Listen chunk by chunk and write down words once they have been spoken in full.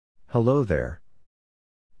Hello there.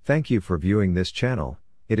 Thank you for viewing this channel.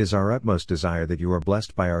 It is our utmost desire that you are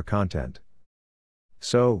blessed by our content.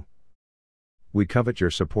 So, we covet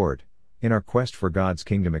your support in our quest for God's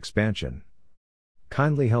kingdom expansion.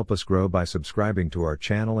 Kindly help us grow by subscribing to our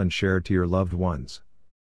channel and share it to your loved ones.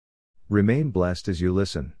 Remain blessed as you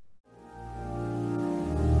listen.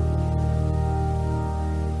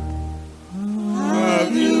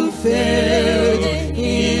 Have you failed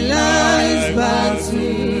in life's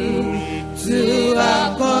battle to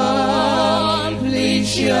accomplish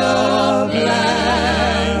your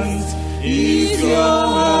plans? Is your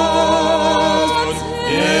heart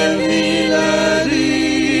heavy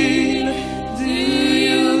laden? Do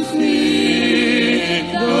you feel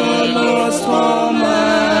the lost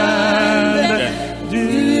command? Do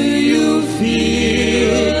you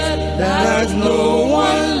feel that no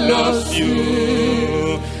one loves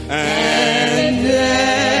you? And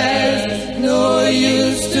there's no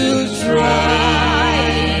use to try.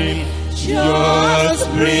 Just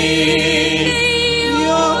bring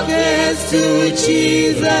your cares to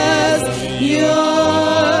Jesus.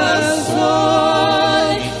 Your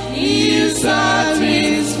soul is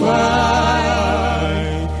satisfied.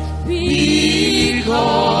 Pick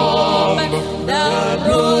up the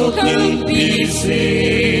broken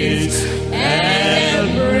pieces and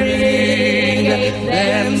bring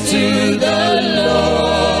them to the Lord.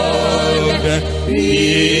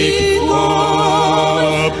 Pick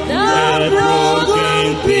up the broken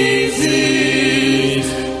pieces,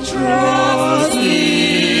 trust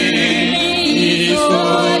in His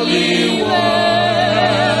holy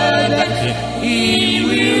word. He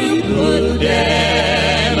will put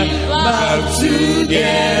them back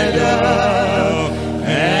together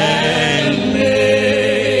and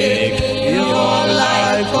make your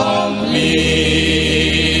life complete.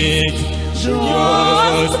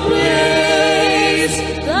 Just place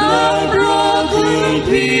the broken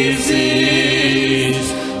pieces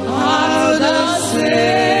at the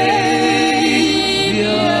Savior's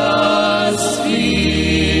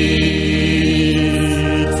feet.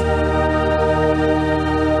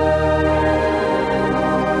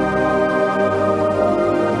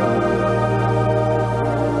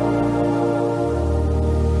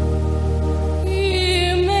 You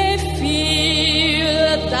may feel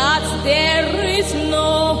that there is no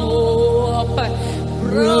hope.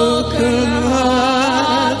 Broken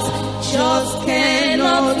hearts just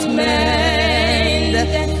cannot mend.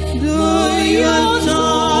 Though you're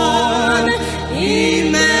torn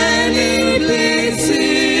in many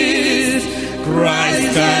places,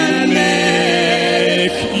 Christ can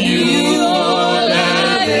make you whole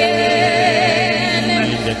again.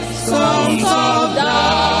 Songs of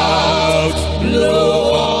doubt blow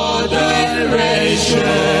all directions,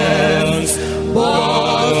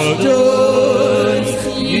 but don't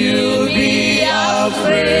you be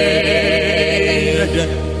afraid.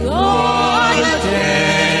 God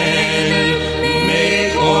can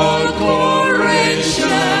make all corrections.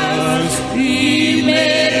 He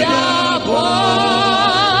made our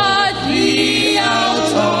body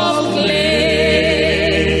out of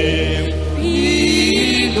clay.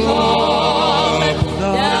 Pick up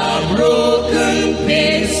the broken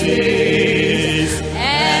pieces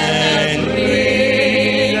and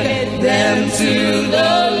bring them to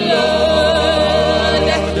the Lord.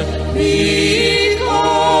 Pick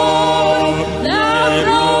up the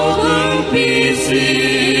broken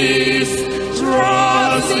pieces,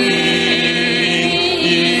 trust in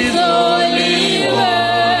His holy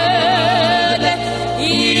word.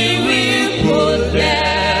 He will put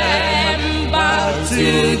them back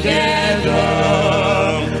together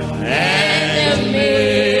and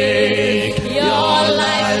make your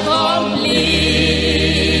life complete.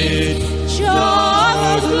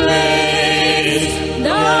 Just place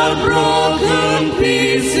the broken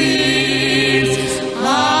pieces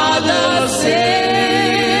at the Savior's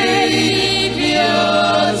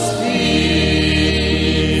feet.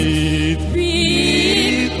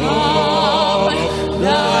 Pick up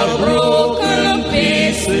the broken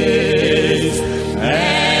pieces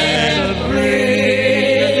and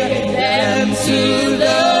bring them to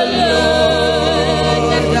the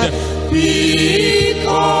Lord. Pick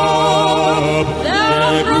up the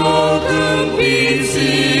broken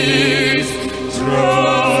pieces,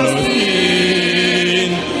 trust in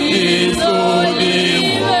His holy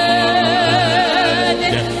word.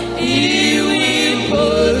 He will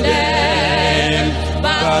put them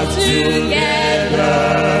back together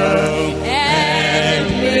and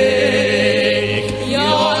make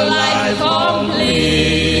your life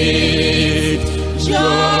complete.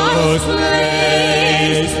 Just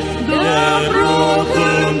place the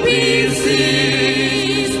broken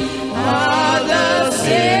pieces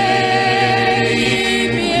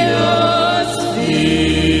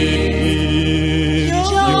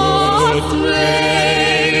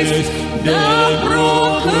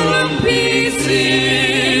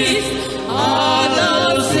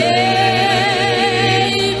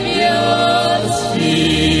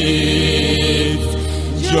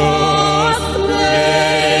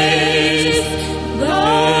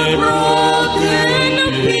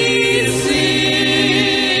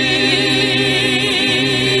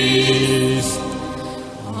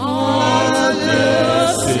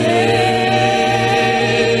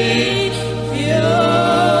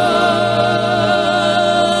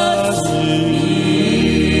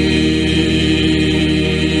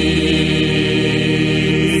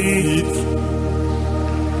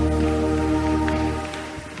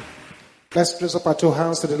Let's raise up our two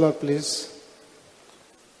hands to the Lord, please.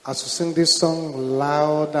 As we sing this song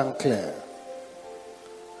loud and clear,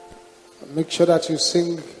 make sure that you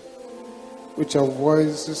sing with your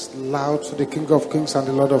voices loud to the King of Kings and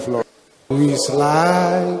the Lord of Lords. Who is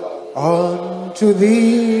like unto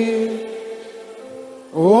thee,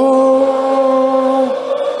 oh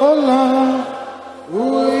Lord,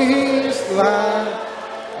 who is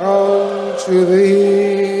like unto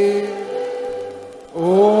thee,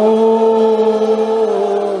 oh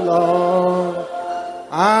Lord,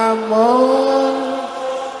 among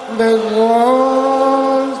the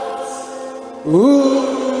gods,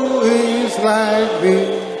 who is like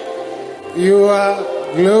thee? You are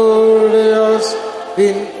glorious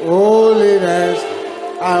in holiness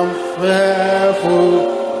and fearful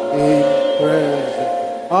in praise.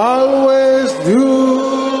 Always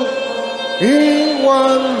do in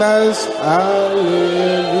wonders.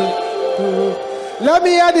 Hallelujah. Let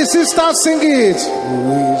me hear the sisters sing it.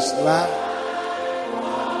 Who is like?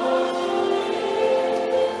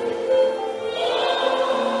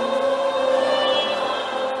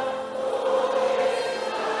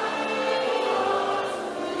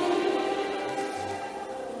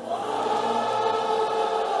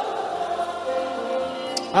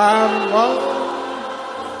 Among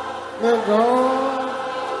the God,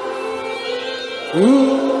 who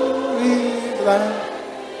is like?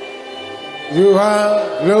 You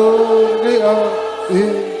are glorious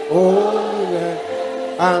in holiness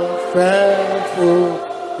and faithful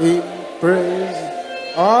in praise.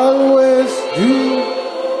 Always do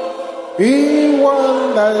be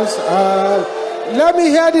wonders. Let me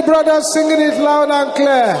hear the brothers singing it loud and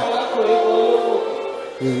clear.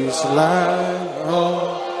 He's like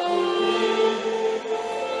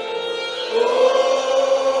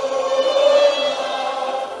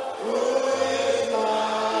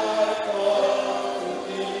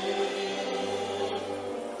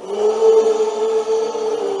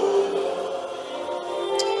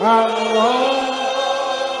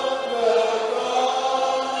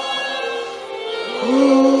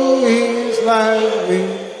who is like me?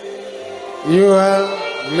 You are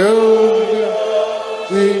glorious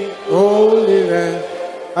in holiness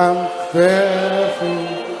and fearful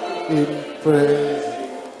in praise.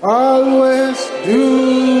 Always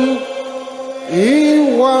do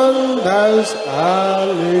he wonders.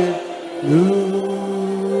 Hallelujah.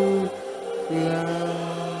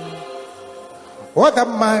 What a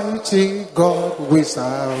mighty God we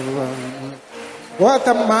serve. What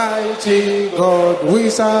a mighty God we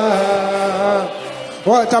serve.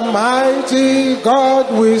 What a mighty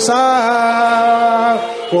God we serve.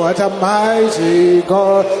 What a mighty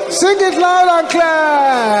God. Sing it loud and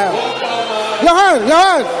clear. Your hand, your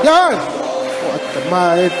hand, your hand. What a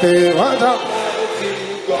mighty, what a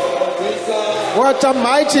God we serve. What a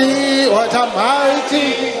mighty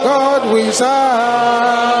God we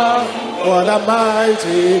serve. What a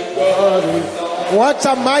mighty God we serve. What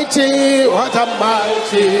a mighty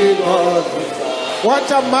God we serve. What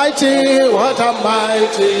a mighty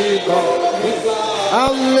God.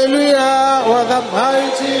 Hallelujah. What a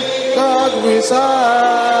mighty God we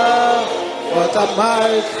serve. What a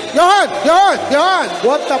mighty. Your hand.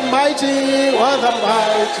 What a mighty God.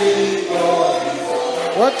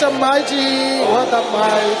 What a mighty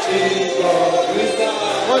God we serve.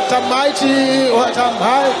 What a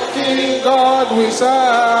mighty God we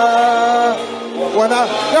serve. What a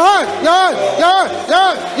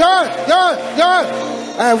your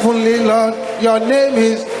Heavenly Lord, your name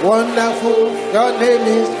is wonderful, your name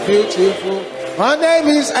is beautiful, your name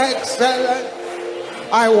is excellent.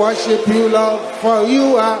 I worship you, Lord, for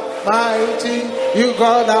you are mighty. You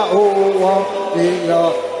got the whole world in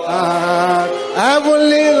your hand.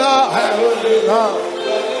 Heavenly Lord,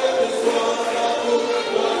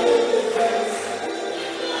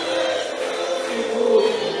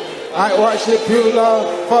 I worship you, Lord,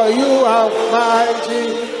 for you are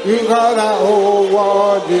mighty. You got the whole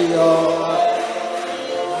world in your hand.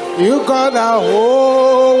 You got the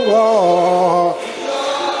whole world.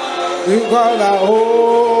 You got the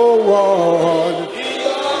whole world.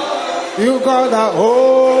 You got the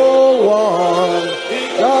whole world.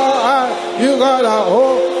 You got the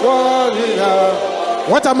whole world in your hand.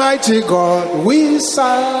 What a mighty God we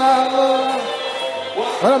serve.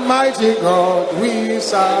 What a mighty God we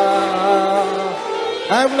serve.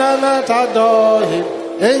 Heaven and earth adore him.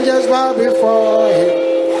 Angels bow before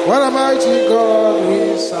him. What a mighty God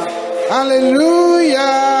we serve. Hallelujah.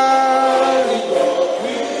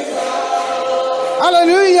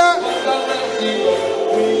 Hallelujah.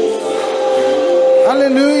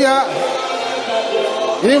 Hallelujah.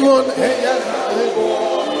 Even angels.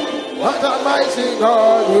 What a mighty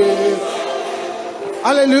God we serve.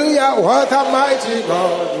 Hallelujah. What a mighty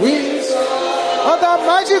God we serve. What a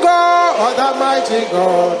mighty God. What a mighty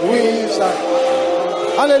God we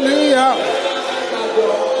serve. Hallelujah.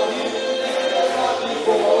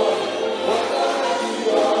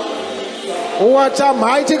 What a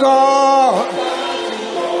mighty God.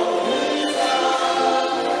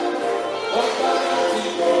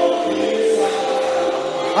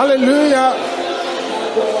 Hallelujah.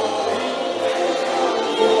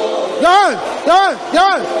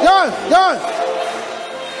 John.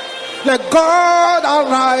 Let God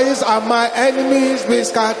arise and my enemies be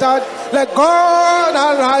scattered. Let God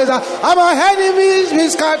arise and my enemies be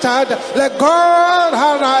scattered. Let God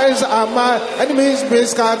arise and my enemies be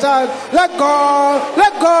scattered. Let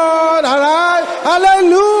God arise.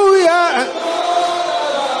 Hallelujah.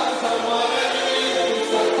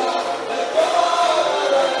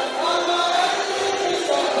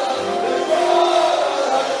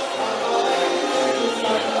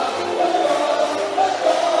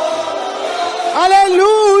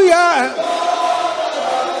 Hallelujah.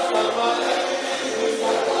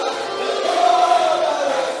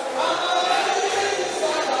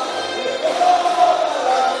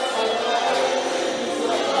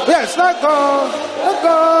 Yes, let God.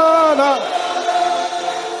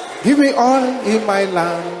 Give me all in my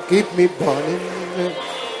land, keep me burning.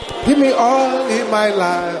 Give me all in my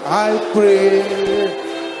life, I pray.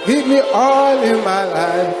 Give me all in my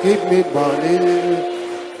life, keep me burning.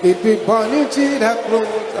 Keep me burning till the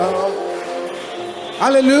close of.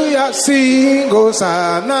 Hallelujah, sing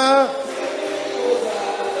Hosanna.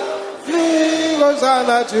 Sing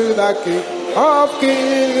Hosanna to the King of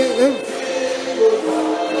Kings.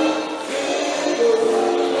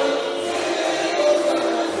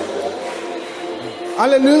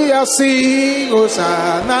 Hallelujah, sing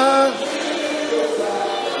Hosanna.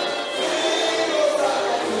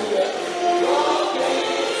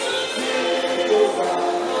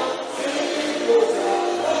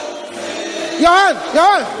 Yon.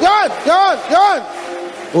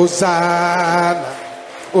 Hosanna,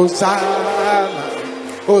 Hosanna,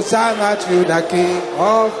 Hosanna to the King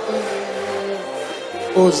of Kings.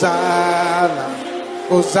 Hosanna,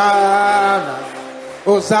 Hosanna,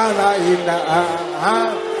 Hosanna in the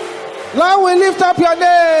air. Lord, we lift up your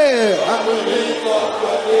name.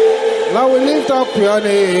 Lord, we lift up your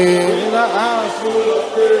name. In the house full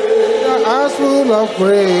of praise. In the house full of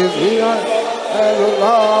praise. We are the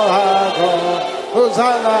Lord our God.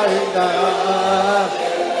 Hosanna in the air.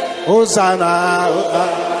 Hosanna,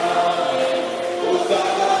 Hosanna.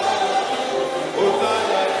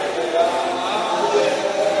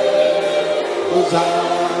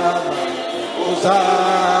 Hosanna, Hosanna,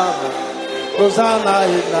 Hosanna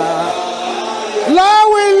in the. Lord,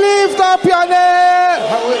 we lift up your name.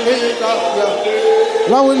 Lord, we lift up your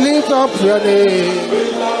name. Lord, we lift up your name.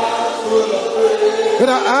 With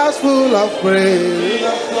an house full of praise.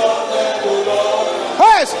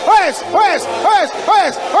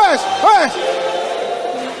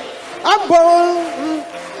 I'm born,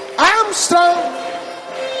 I'm strong.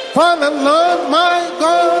 For the Lord my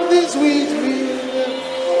God is with me.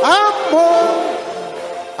 I'm born,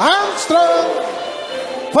 I'm strong.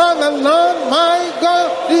 For the Lord my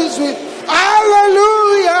God is with me.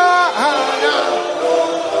 Hallelujah, I am.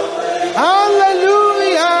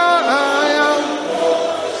 Hallelujah, I am.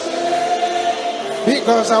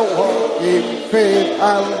 Because I walk in faith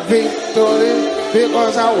and victory.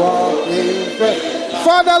 Because I walk in faith.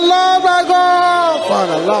 For the Lord my God, for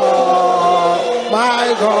the Lord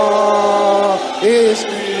my God is.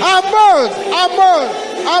 I'm bold, I'm bold,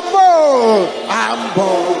 I'm bold, I'm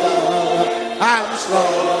bold, I'm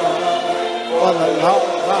strong. For the Lord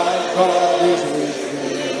my God is with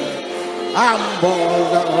me. I'm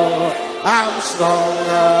bold, I'm strong.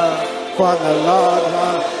 For the Lord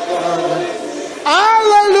my God is.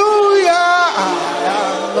 Hallelujah, I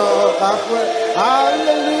am not afraid.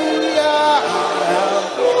 Hallelujah, I am.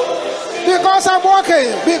 Because I'm walking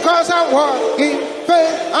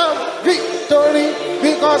faith and victory.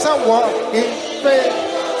 Because I'm walking faith.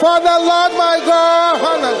 For the Lord my God,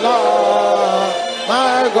 for the Lord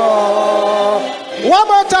my God. One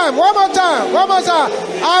more time.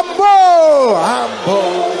 I'm bold, I'm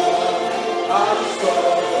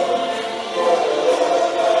strong.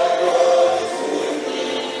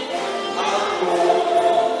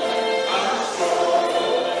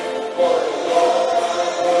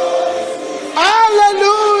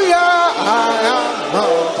 Hallelujah, I am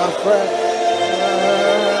not afraid.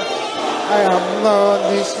 I am not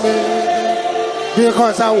dismayed.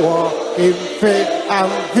 Because I walk in faith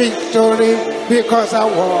and victory. Because I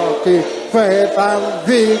walk in faith and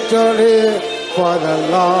victory. For the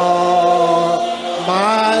Lord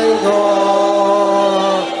my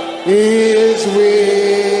God is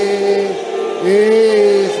with me.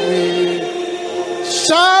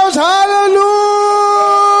 Shout hallelujah!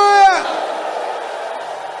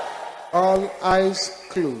 All eyes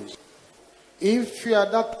closed. If you are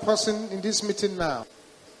that person in this meeting now,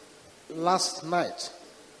 last night,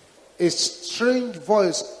 a strange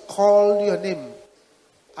voice called your name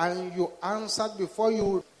and you answered before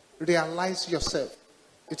you realize yourself.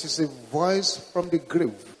 It is a voice from the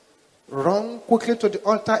grave. Run quickly to the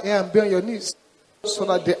altar here and be on your knees so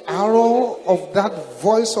that the arrow of that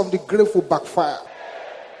voice from the grave will backfire.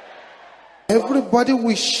 Everybody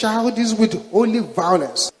will shout this with holy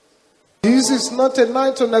violence. This is not a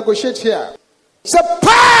night to negotiate here. The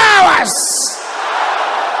powers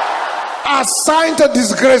assigned to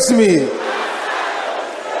disgrace me.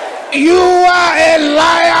 You are a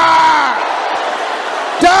liar.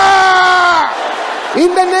 Die!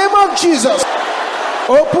 In the name of Jesus.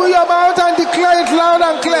 Open your mouth and declare it loud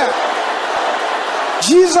and clear.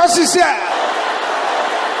 Jesus is here.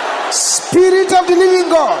 Spirit of the living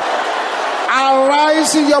God,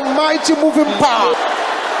 arise in your mighty moving power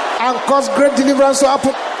and cause great deliverance to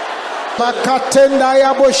happen. Makatenda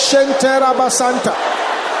yabo shentera basanta.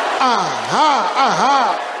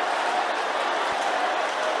 Aha.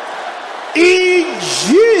 In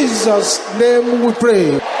Jesus' name we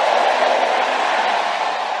pray.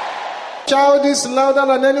 Shout this louder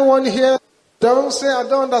than anyone here. Don't say I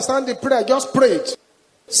don't understand the prayer. Just pray it.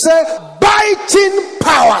 Say biting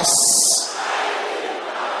powers.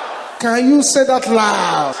 Can you say that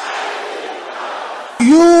loud?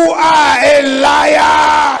 You are a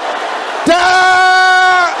liar.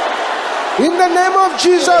 In the name of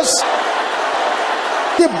Jesus,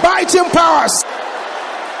 the biting powers.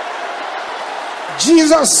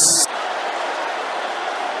 Jesus.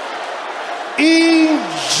 In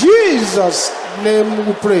Jesus' name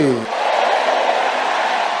we pray.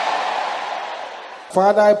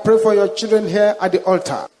 Father, I pray for your children here at the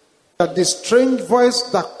altar, that the strange voice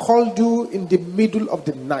that called you in the middle of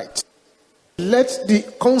the night, let the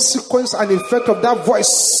consequence and effect of that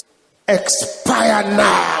voice expire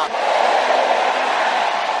now.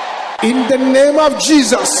 In the name of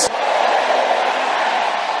Jesus.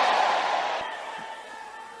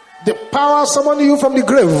 The power summoning you from the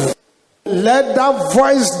grave, let that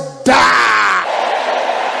voice die.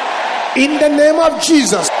 In the name of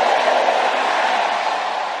Jesus.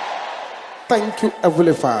 Thank you,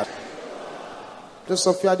 Heavenly Father. Those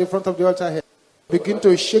of you at the front of the altar here, begin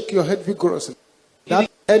to shake your head vigorously. That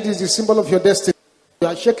head is the symbol of your destiny. You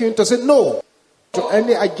are shaking it to say no to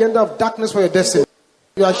any agenda of darkness for your destiny.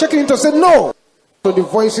 You are shaking it to say no to the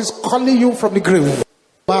voices calling you from the grave.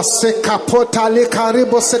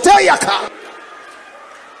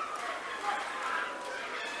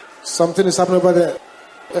 Something is happening over there.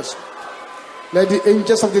 Yes. Let the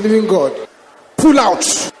angels of the living God pull out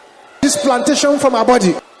this plantation from our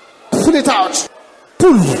body. Pull it out.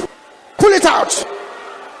 Pull it out.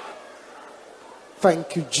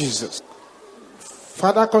 Thank you, Jesus.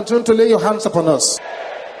 Father, continue to lay your hands upon us.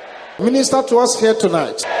 Minister to us here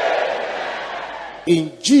tonight.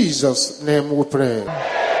 In Jesus' name we pray.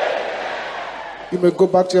 You may go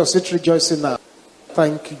back to your seat rejoicing now.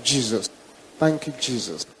 Thank you, Jesus. Thank you,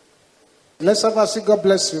 Jesus. Let's have a seat. God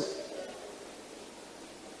bless you.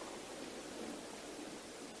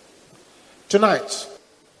 Tonight,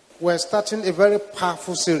 we're starting a very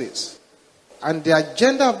powerful series. And the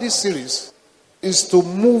agenda of this series is to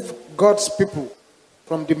move God's people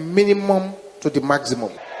from the minimum to the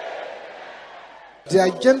maximum. The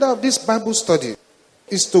agenda of this Bible study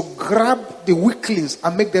is to grab the weaklings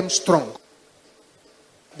and make them strong.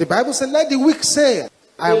 The Bible says, let the weak say,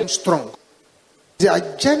 I am strong. The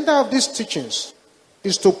agenda of these teachings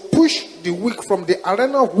is to push the weak from the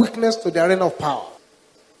arena of weakness to the arena of power.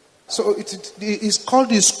 So it is called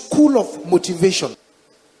the school of motivation.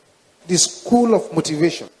 The school of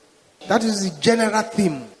motivation. That is the general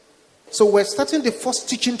theme. So we're starting the first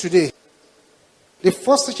teaching today. The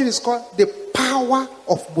first teaching is called the power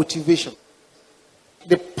of motivation.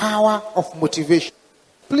 The power of motivation.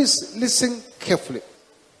 Please listen carefully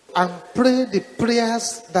and pray the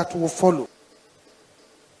prayers that will follow.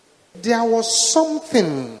 There was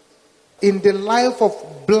something in the life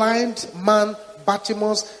of blind man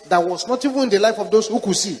Bartimaeus that was not even in the life of those who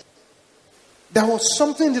could see. There was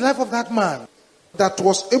something in the life of that man that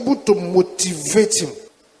was able to motivate him.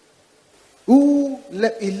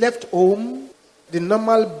 He left home, the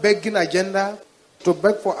normal begging agenda, to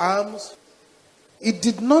beg for alms. He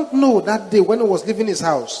did not know that day when he was leaving his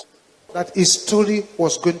house that his story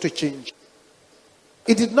was going to change.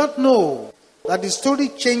 He did not know that the story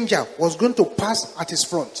changer was going to pass at his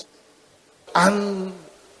front. And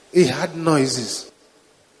he had noises.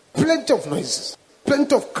 Plenty of noises.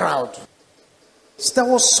 Plenty of crowd. So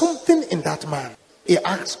there was something in that man. He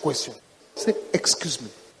asked question. He said, excuse me.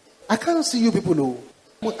 I can't see you people,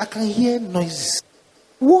 but I can hear noises.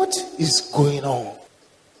 What is going on?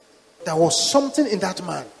 There was something in that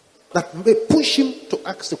man that may push him to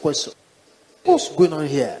ask the question. What's going on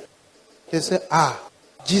here? They said,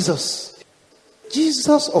 Jesus.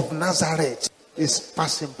 Jesus of Nazareth is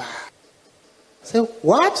passing by. I said,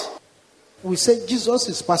 what? We said Jesus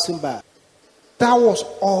is passing by. That was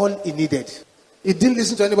all he needed. He didn't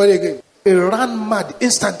listen to anybody again. He ran mad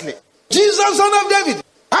instantly. Jesus, son of David,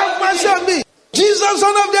 have mercy on me. Jesus,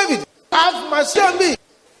 son of David, have mercy on me.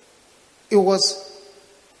 It was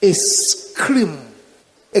a scream,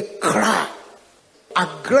 a cry,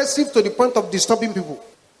 aggressive to the point of disturbing people.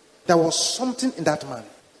 There was something in that man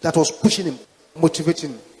that was pushing him,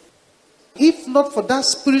 motivating him. If not for that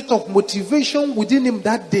spirit of motivation within him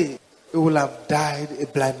that day, he would have died a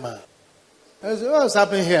blind man. I said, what's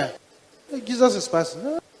happening here? Jesus is passing.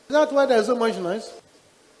 Is that why there's so much noise?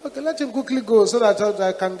 Okay, let him quickly go so that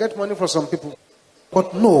I can get money for some people.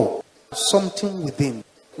 But no, something within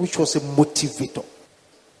which was a motivator.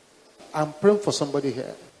 I'm praying for somebody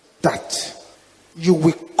here that you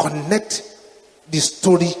will connect the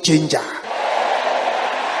story changer.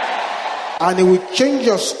 And it will change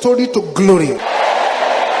your story to glory.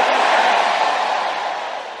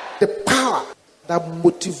 The power that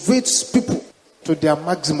motivates people to their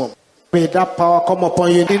maximum. May that power come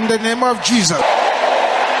upon you in the name of Jesus.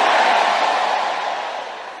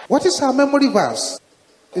 What is our memory verse?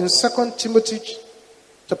 In 2 Timothy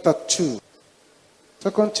chapter 2.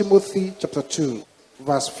 2 Timothy chapter 2,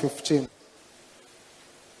 verse 15.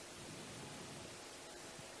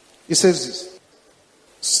 It says this.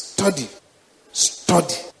 Study,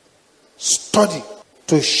 study, study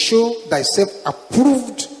to show thyself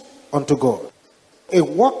approved unto God. A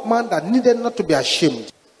workman that needed not to be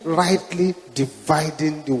ashamed, rightly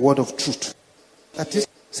dividing the word of truth. That is,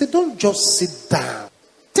 say, don't just sit down.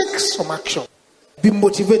 Take some action. Be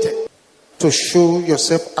motivated to show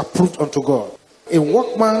yourself approved unto God. A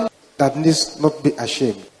workman that needs not be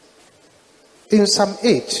ashamed. In Psalm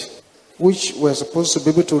 8, which we're supposed to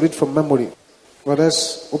be able to read from memory, but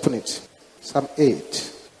let's open it. Psalm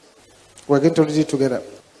 8. We're going to read it together.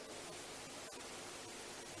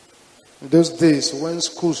 In those days when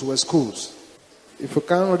schools were schools, if you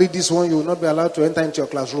can't read this one, you will not be allowed to enter into your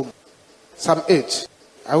classroom. Psalm 8.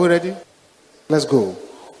 Are we ready? Let's go.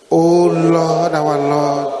 O Lord, our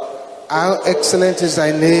Lord, how excellent is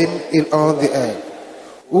thy name in all the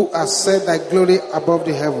earth, who has set thy glory above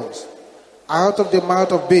the heavens. Out of the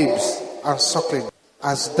mouth of babes and suckling,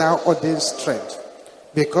 as thou ordained strength,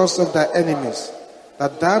 because of thy enemies,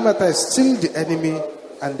 that thou mightest still the enemy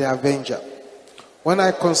and the avenger. When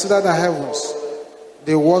I consider the heavens,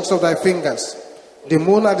 the works of thy fingers, the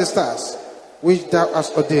moon and the stars, which thou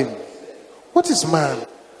hast ordained. What is man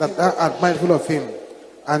that thou art mindful of him,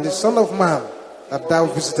 and the son of man that thou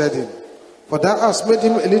visited him? For thou hast made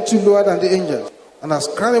him a little lower than the angels, and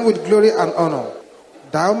hast crowned him with glory and honor.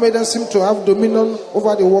 Thou madest him to have dominion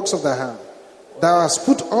over the works of thy hand. Thou hast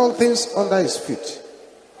put all things under his feet,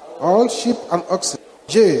 all sheep and oxen,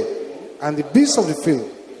 yea, and the beasts of the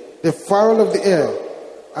field, the fowl of the air,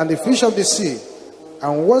 and the fish of the sea,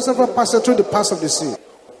 and whatsoever passeth through the paths of the sea.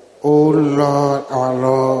 O Lord, our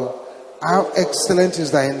Lord, how excellent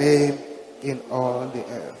is thy name in all the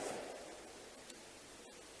earth.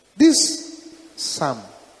 This psalm,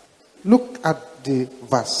 look at the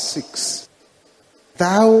verse 6.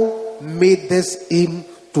 Thou madest him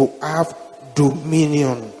to have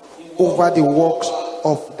dominion over the works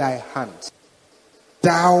of thy hands.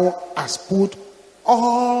 Thou hast put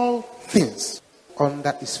all things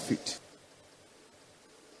under his feet.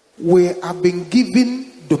 We have been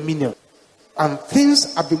given dominion, and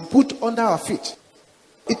things have been put under our feet.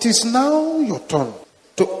 It is now your turn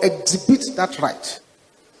to exhibit that right,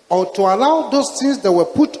 or to allow those things that were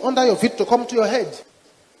put under your feet to come to your head.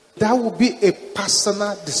 That will be a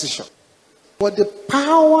personal decision. But the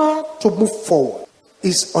power to move forward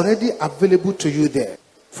is already available to you there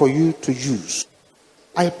for you to use.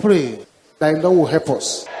 I pray that the Lord will help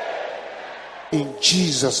us. In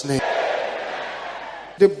Jesus' name.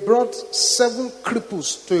 They brought 7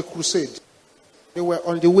 cripples to a crusade. They were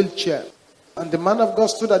on the wheelchair. And the man of God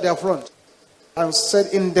stood at their front and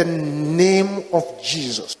said, in the name of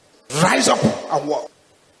Jesus, rise up and walk.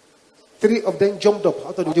 3 of them jumped up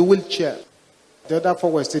out of the wheelchair. The other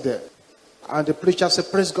 4 were still there. And the preacher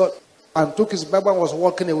said, praise God, and took his Bible and was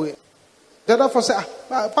walking away. The other 4 said,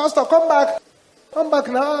 Pastor, come back. Come back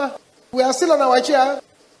now. We are still on our chair.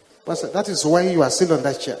 Pastor, that is why you are still on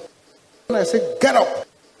that chair. And I say, get up.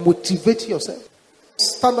 Motivate yourself.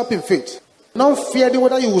 Stand up in faith. Not fearing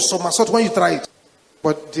whether you will somersault when you try it.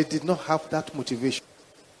 But they did not have that motivation.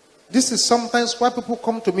 This is sometimes why people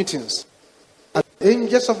come to meetings. And the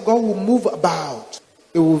angels of God will move about.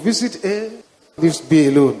 They will visit A, leaves B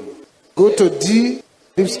alone. Go to D,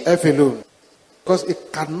 leaves F alone. Because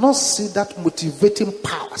it cannot see that motivating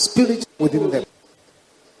power, spirit within them.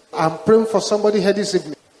 I'm praying for somebody here this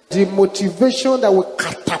evening. The motivation that will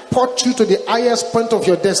catapult you to the highest point of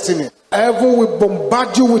your destiny. Heaven will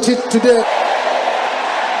bombard you with it today.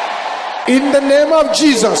 In the name of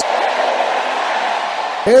Jesus.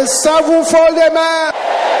 A sevenfold amen.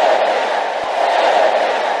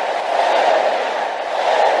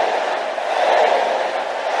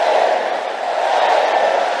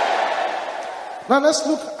 Now let's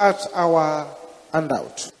look at our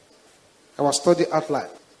handout, our study outline.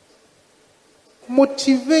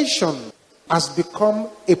 Motivation has become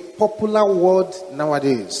a popular word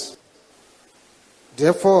nowadays.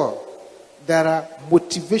 Therefore, there are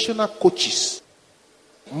motivational coaches,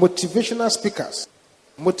 motivational speakers,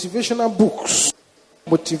 motivational books,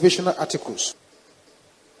 motivational articles.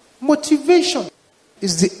 Motivation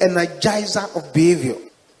is the energizer of behavior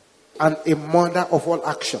and a mother of all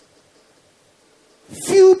action.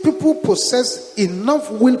 Few people possess enough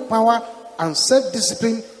willpower and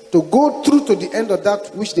self-discipline to go through to the end of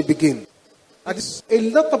that which they begin. And a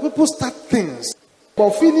lot of people start things,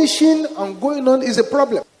 but finishing and going on is a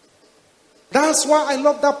problem. That's why I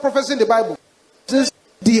love that prophecy in the Bible. It says,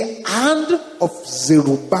 the hand of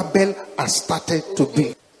Zerubbabel has started to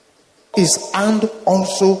be. His hand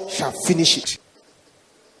also shall finish it.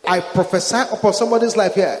 I prophesy upon somebody's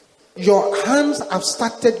life here. Your hands have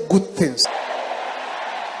started good things.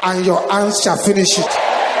 And your hands shall finish it.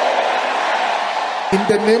 In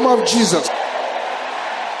the name of Jesus.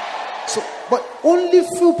 So, but only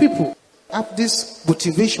few people have this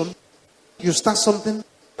motivation. You start something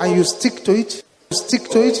and you stick to it. You stick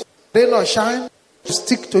to it. Rain or shine, you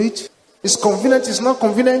stick to it. It's convenient, it's not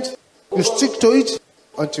convenient. You stick to it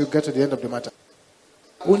until you get to the end of the matter.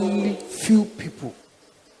 Only few people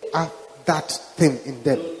have that thing in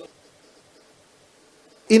them.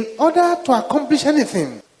 In order to accomplish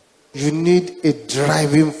anything, you need a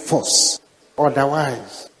driving force.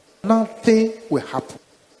 Otherwise, nothing will happen.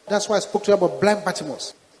 That's why I spoke to you about blind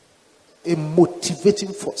Bartimaeus. A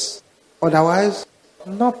motivating force. Otherwise,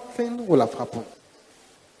 nothing will have happened.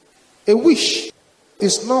 A wish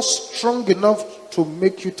is not strong enough to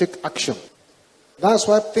make you take action. That's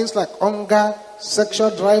why things like hunger,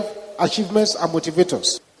 sexual drive, achievements are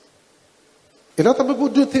motivators. A lot of people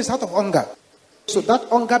do things out of hunger. So that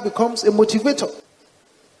hunger becomes a motivator.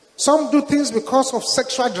 Some do things because of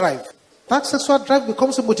sexual drive. That sexual drive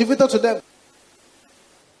becomes a motivator to them.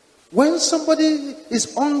 When somebody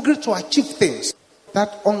is hungry to achieve things,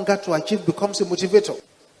 that hunger to achieve becomes a motivator.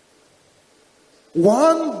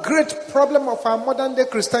 One great problem of our modern day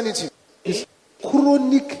Christianity is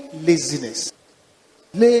chronic laziness.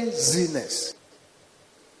 Laziness.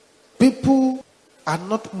 People are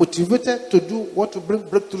not motivated to do what will bring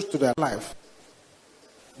breakthroughs to their life.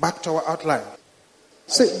 Back to our outline.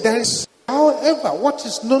 So there is, however, what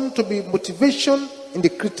is known to be motivation in the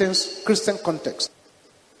Christian context.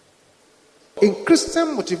 In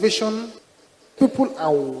Christian motivation, people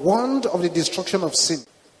are warned of the destruction of sin.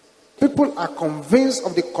 People are convinced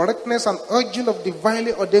of the correctness and urging of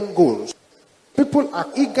divinely ordained goals. People are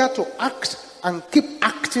eager to act and keep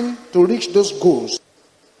acting to reach those goals,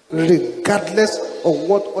 regardless of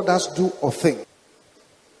what others do or think.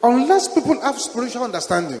 Unless people have spiritual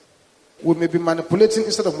understanding, we may be manipulating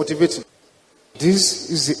instead of motivating. This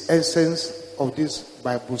is the essence of this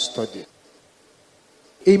Bible study.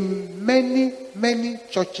 In many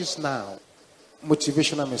churches now,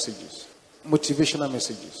 motivational messages.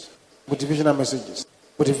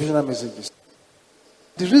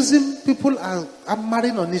 The reason people are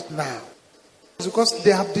marrying on it now is because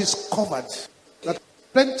they have discovered that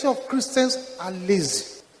plenty of Christians are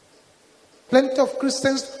lazy. Plenty of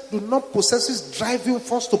Christians do not possess this driving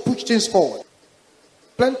force to push things forward.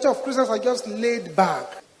 Plenty of Christians are just laid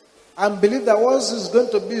back and believe that what is going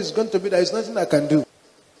to be is going to be. There is nothing I can do.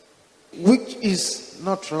 Which is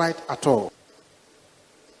not right at all.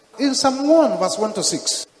 In Psalm 1 verse 1 to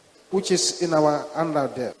 6, which is in our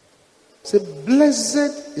handout there, say,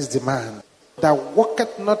 blessed is the man that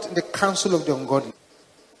walketh not in the counsel of the ungodly,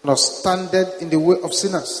 nor standeth in the way of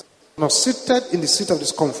sinners, nor sitteth in the seat of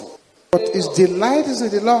discomfort. But his delight is in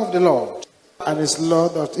the law of the Lord, and his law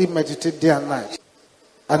doth he meditate day and night.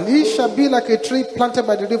 And he shall be like a tree planted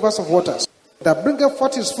by the rivers of waters, that bringeth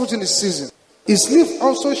forth his fruit in his season. His leaf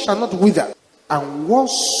also shall not wither, and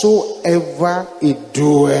whatsoever he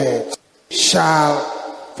doeth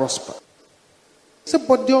shall prosper. He said,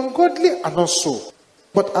 but the ungodly are not so,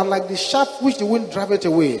 but are like the shaft which the wind driveth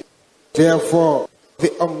away. Therefore,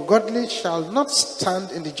 the ungodly shall not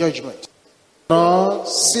stand in the judgment, nor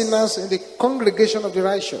sinners in the congregation of the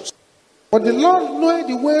righteous. But the Lord knoweth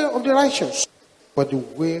the way of the righteous, but the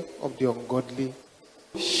way of the ungodly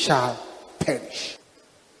shall perish.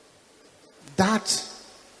 That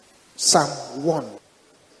Psalm 1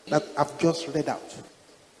 that I've just read out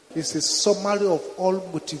is a summary of all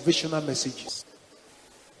motivational messages.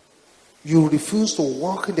 You refuse to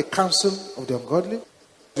walk in the counsel of the ungodly.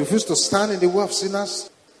 You refuse to stand in the way of sinners.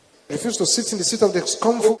 You refuse to sit in the seat of the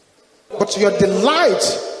scornful. But your delight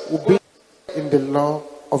will be in the law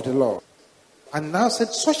of the Lord. And now said,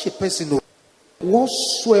 such a person,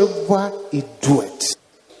 whatsoever he doeth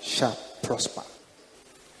shall prosper.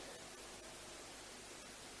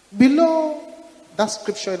 Below that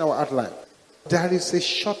scripture in our outline, there is a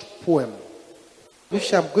short poem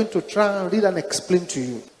which I'm going to try and read and explain to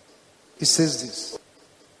you. It says this: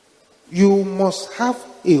 you must have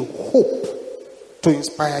a hope to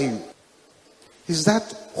inspire you. Is that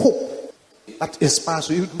hope that inspires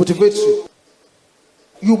you, it motivates you.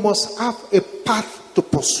 You must have a path to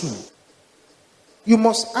pursue. You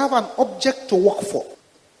must have an object to work for.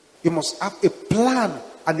 You must have a plan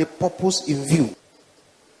and a purpose in view.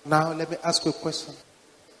 Now let me ask you a question.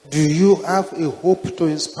 Do you have a hope to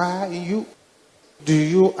inspire in you? Do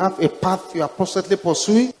you have a path you are constantly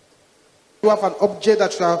pursuing? Do you have an object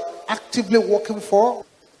that you are actively working for?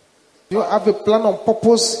 Do you have a plan and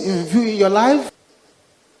purpose in view in your life?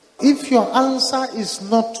 If your answer is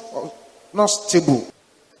not stable,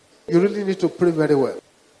 you really need to pray very well.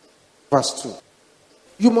 Verse 2.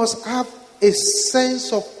 You must have a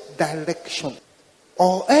sense of direction,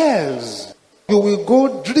 or else you will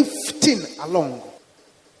go drifting along.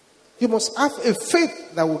 You must have a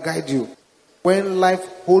faith that will guide you when life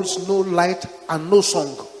holds no light and no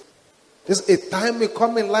song. There's a time will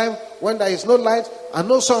come in life when there is no light and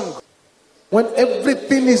no song, when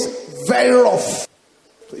everything is very rough.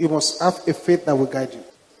 So you must have a faith that will guide you.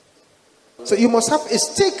 So you must have a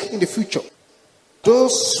stake in the future. Though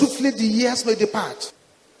swiftly the years may depart,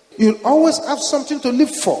 you'll always have something to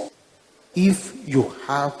live for if you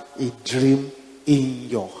have a dream in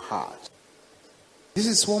your heart. This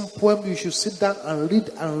is one poem you should sit down and read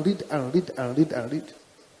and read and read and read and read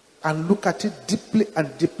and look at it deeply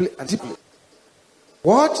and deeply and deeply.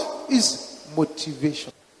 What is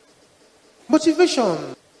motivation?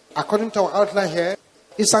 Motivation, according to our outline here,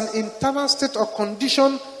 is an internal state or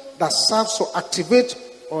condition that serves to activate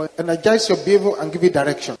or energize your behavior and give you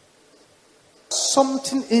direction.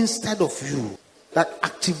 Something inside of you that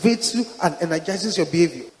activates you and energizes your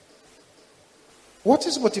behavior. What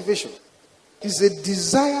is motivation? It's a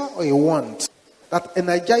desire or a want that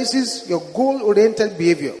energizes your goal-oriented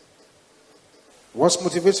behavior. What's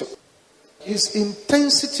motivation? It's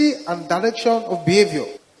intensity and direction of behavior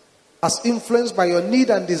as influenced by your need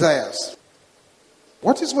and desires.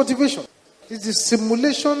 What is motivation? It's the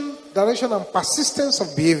simulation, direction, and persistence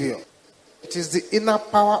of behavior. It is the inner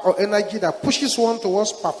power or energy that pushes one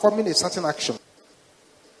towards performing a certain action.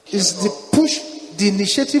 It's the push, the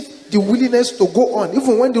initiative, the willingness to go on,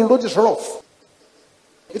 even when the road is rough.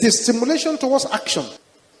 It is stimulation towards action.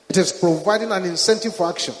 It is providing an incentive for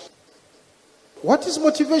action. What is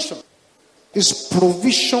motivation? It's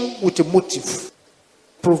provision with a motive.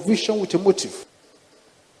 Provision with a motive.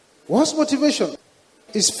 What's motivation?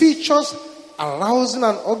 It's features arousing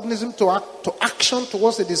an organism to action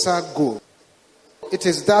towards a desired goal. It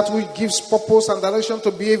is that which gives purpose and direction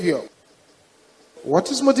to behavior. What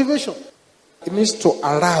is motivation? It means to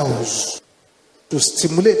arouse, to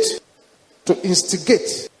stimulate, to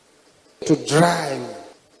instigate, to drive,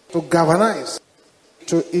 to galvanize,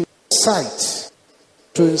 to incite,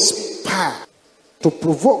 to inspire, to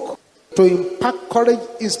provoke, to impact courage,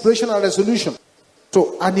 inspiration, and resolution,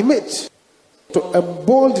 to animate, to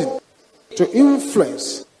embolden, to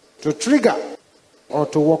influence, to trigger, or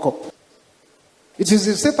to walk up. It is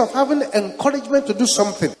the state of having encouragement to do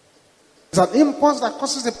something. It's an impulse that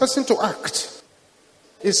causes a person to act.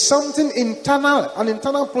 It's something internal, an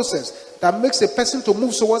internal process that makes a person to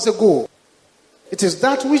move towards a goal. It is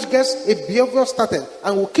that which gets a behavior started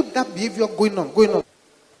and will keep that behavior going on.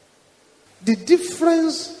 The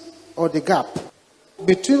difference or the gap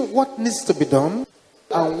between what needs to be done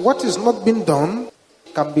and what is not being done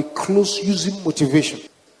can be closed using motivation.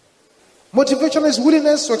 Motivation is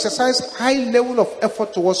willingness to exercise high level of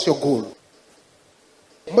effort towards your goal.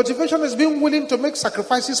 Motivation is being willing to make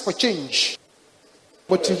sacrifices for change.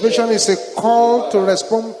 Motivation is a call to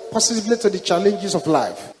respond positively to the challenges of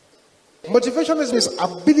life. Motivation is his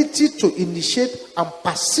ability to initiate and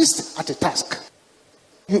persist at a task.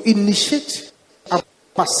 You initiate and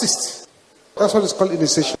persist. That's what is called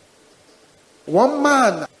initiation. One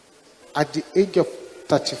man at the age of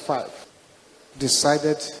 35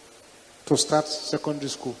 decided to start secondary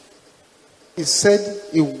school. He said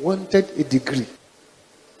he wanted a degree.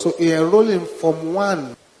 So he enrolled in Form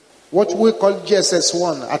 1, what we call GSS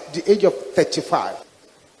 1, at the age of 35.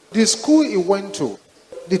 The school he went to,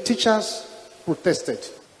 the teachers protested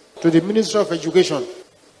to the Ministry of Education.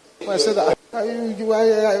 I said, when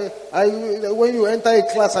you enter a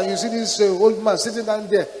class and you see this old man sitting down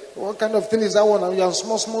there, what kind of thing is that one? And you are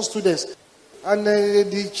small students. And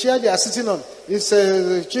the chair they are sitting on is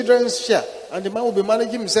a children's chair. And the man will be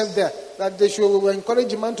managing himself there. That they should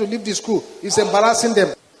encourage the man to leave the school. It's embarrassing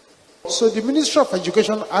them. So the Ministry of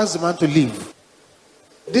Education asked the man to leave.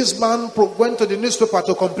 This man went to the newspaper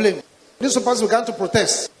to complain. Newspapers began to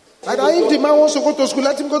protest. And if the man wants to go to school,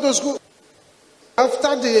 let him go to school.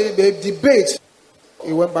 After the debate,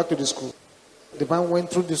 he went back to the school. The man went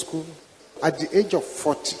through the school. At the age of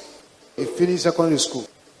 40, he finished secondary school.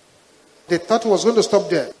 They thought he was going to stop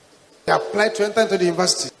there. He applied to enter into the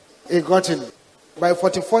university. He got in. By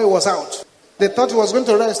 44, he was out. They thought he was going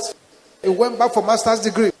to rest. He went back for master's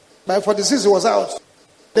degree. By 46, he was out.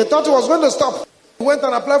 They thought he was going to stop. He went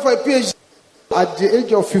and applied for a PhD. At the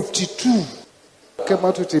age of 52, he came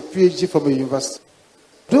out with a PhD from a university.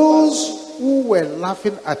 Those who were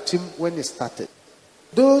laughing at him when he started,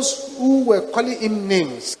 those who were calling him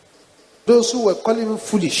names, those who were calling him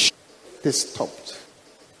foolish, they stopped.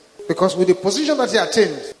 Because with the position that he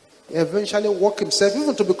attained, he eventually worked himself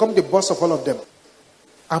even to become the boss of all of them.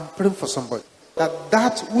 I'm praying for somebody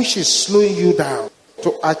that which is slowing you down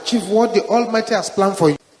to achieve what the Almighty has planned for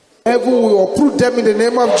you, heaven will uproot them in the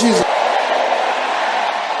name of Jesus.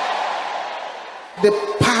 The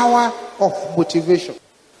power of motivation.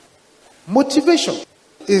 Motivation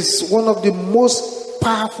is one of the most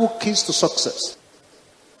powerful keys to success.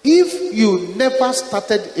 If you never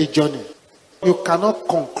started a journey, you cannot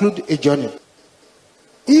conclude a journey.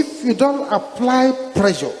 If you don't apply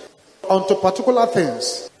pressure onto particular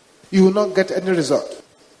things, you will not get any result.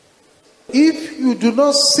 If you do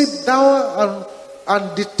not sit down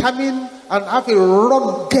and determine and have a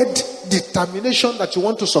rugged determination that you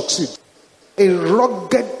want to succeed, a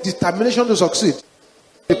rugged determination to succeed,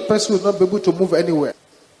 the person will not be able to move anywhere.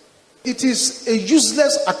 It is a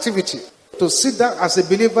useless activity to sit down as a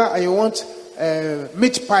believer and you want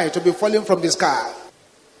meat pie to be falling from the sky.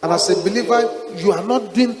 And as a believer, you are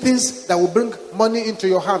not doing things that will bring money into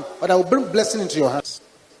your hand, but that will bring blessing into your hands.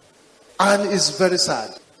 And it's very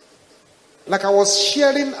sad. Like I was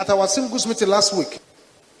sharing at our singles meeting last week,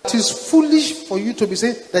 it is foolish for you to be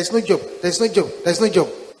saying, there is no job, there is no job, there is no job.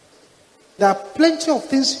 There are plenty of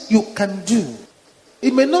things you can do.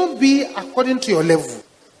 It may not be according to your level,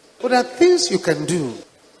 but there are things you can do.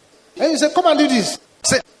 And you say, come and do this.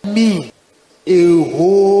 Say, me, a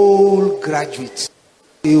whole graduate.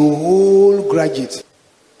 A whole graduate.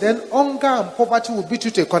 Then hunger and poverty will beat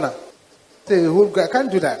you to a corner. Say, I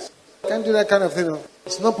can't do that. I can't do that kind of thing.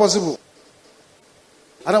 It's not possible.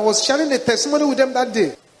 And I was sharing a testimony with them that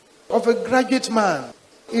day of a graduate man.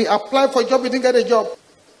 He applied for a job, he didn't get a job.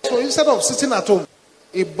 So instead of sitting at home,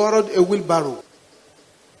 he borrowed a wheelbarrow.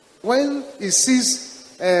 When he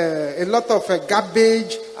sees a lot of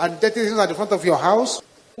garbage and dirty things at the front of your house,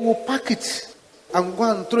 he will pack it and go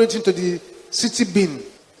and throw it into the city bin.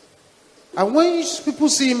 And when people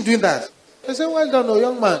see him doing that, they say, well done,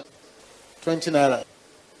 young man. 20 naira,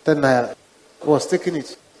 10 naira. He was taking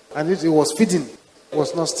it. And he was feeding. He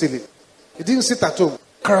was not stealing. He didn't sit at home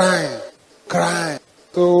crying.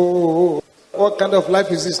 So, what kind of life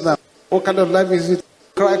is this now? What kind of life is it?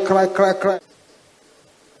 Cry.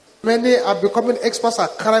 Many are becoming experts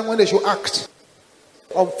at crying when they should act.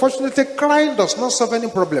 Unfortunately, crying does not solve any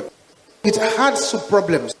problem. It adds to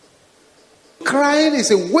problems. Crying is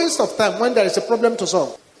a waste of time when there is a problem to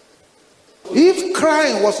solve. If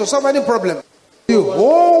crying was to solve any problem, the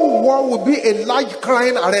whole world would be a large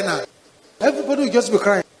crying arena. Everybody will just be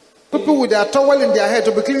crying. People with their towel in their head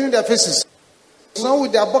to be cleaning their faces. Some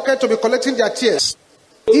with their bucket to be collecting their tears.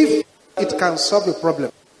 If it can solve a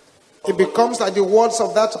problem, it becomes like the words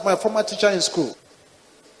of that my former teacher in school.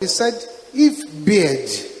 He said, if beard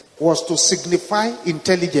was to signify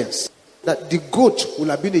intelligence, that the goat will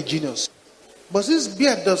have been a genius. But this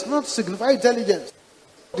beard does not signify intelligence.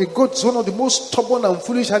 The goat is one of the most stubborn and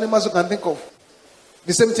foolish animals you can think of.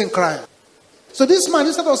 The same thing crying. So this man,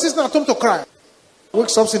 instead of sitting at home to cry,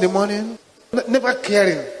 wakes up in the morning, never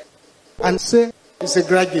caring, and say, He's a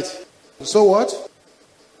graduate. So what?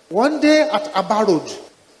 One day at Aba Road,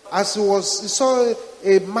 as he saw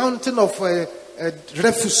a mountain of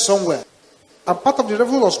refuse somewhere, and part of the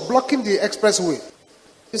refuse was blocking the expressway.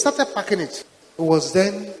 He started packing it. It was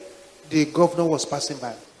then the governor was passing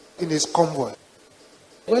by in his convoy.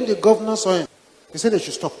 When the governor saw him, he said they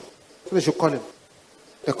should stop. So they should call him.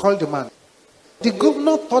 They called the man. The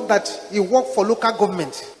governor thought that he worked for local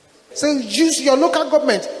government. Say, use your local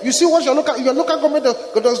government. You see what your local government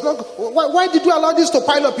does not. Why did you allow this to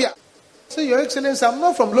pile up here? Say, Your Excellency, I'm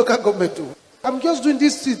not from local government too. I'm just doing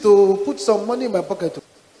this to put some money in my pocket too.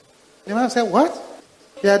 The man said, what?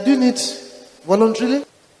 They are doing it voluntarily?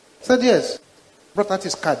 Said yes. Brought out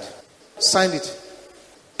his card. Signed it.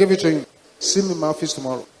 Gave it to him. See me in my office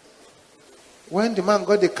tomorrow. When the man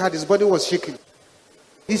got the card, his body was shaking.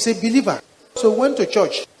 He's a believer. So he went to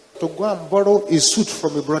church to go and borrow a suit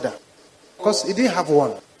from a brother. Because he didn't have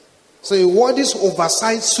one. So he wore this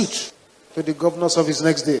oversized suit to the governor's office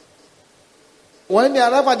next day. When they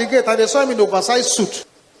arrived at the gate and they saw him in the oversized suit,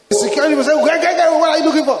 the security was saying, what are you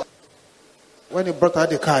looking for? When he brought out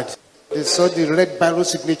the card, they saw the red biro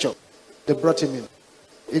signature. They brought him in.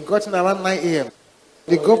 He got in around 9 a.m.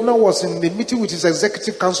 The governor was in the meeting with his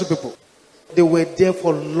executive council people. They were there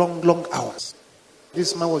for long hours.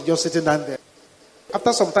 This man was just sitting down there.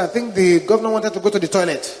 After some time, I think the governor wanted to go to the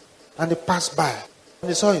toilet. And he passed by. And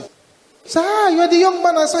he saw him. He said, you are the young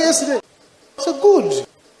man I saw yesterday. I said, good. He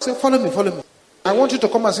said, follow me. I want you to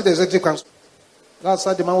come and see the executive council. That's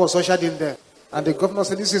why the man was ushered in there. And the governor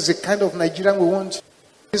said, this is the kind of Nigerian we want.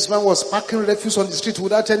 This man was packing refuse on the street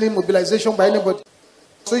without any mobilization by anybody.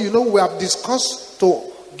 So, we have discussed to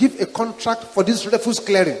give a contract for this refuse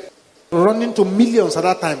clearing, running to millions at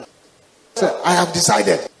that time. So, I have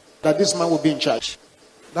decided that this man will be in charge.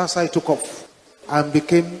 That's how he took off and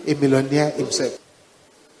became a millionaire himself.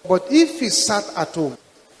 But if he sat at home,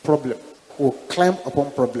 problem will climb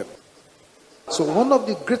upon problem. So one of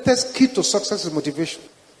the greatest key to success is motivation.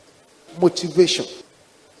 Motivation.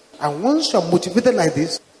 And once you are motivated like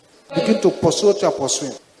this, begin to pursue what you are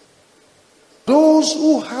pursuing. Those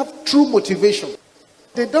who have true motivation,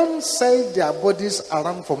 they don't sell their bodies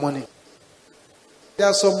around for money. There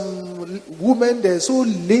are some women, they're so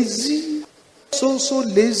lazy, so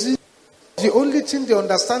lazy. The only thing they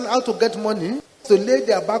understand how to get money is to lay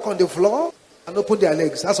their back on the floor and open their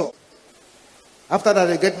legs. That's all. After that,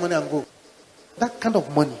 they get money and go. That kind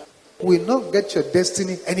of money will not get your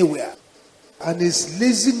destiny anywhere. And it's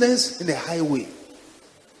laziness in a highway.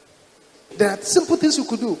 There are simple things you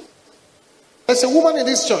could do. There's a woman in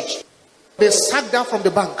this church. They sacked her from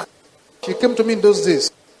the bank. She came to me in those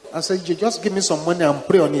days. I said, you just give me some money and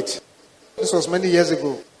pray on it. This was many years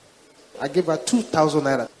ago. I gave her 2,000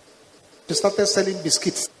 naira. She started selling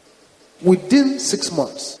biscuits. Within 6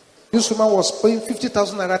 months, this woman was paying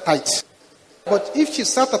 50,000 naira tithe. But if she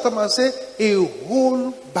sat at home and said, a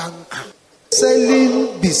whole banker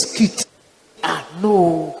selling biscuits.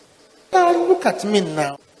 No. Now look at me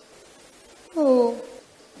now. Oh,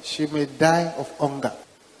 she may die of hunger.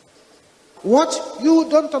 What you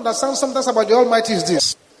don't understand sometimes about the Almighty is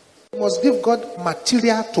this. You must give God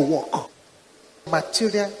material to work.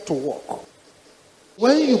 Material to work.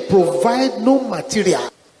 When you provide no material,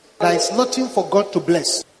 there is nothing for God to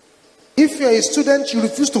bless. If you are a student, you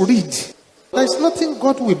refuse to read. There is nothing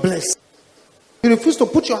God will bless. You refuse to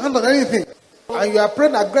put your hand on anything. And you are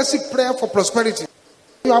praying aggressive prayer for prosperity.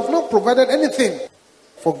 You have not provided anything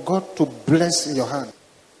for God to bless in your hand.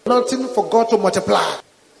 Nothing for God to multiply.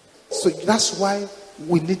 So that's why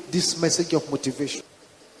we need this message of motivation.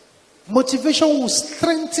 Motivation will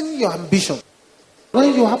strengthen your ambition.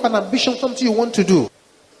 When you have an ambition, something you want to do,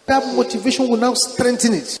 that motivation will now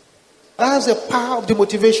strengthen it. That's the power of the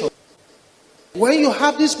motivation. When you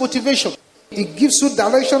have this motivation, it gives you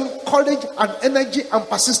direction, courage, and energy and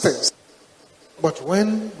persistence. But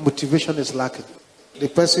when motivation is lacking, the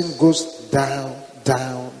person goes down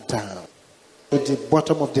to the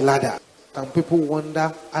bottom of the ladder. And people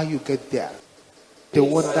wonder how you get there. They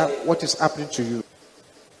wonder what is happening to you.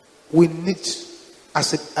 We need,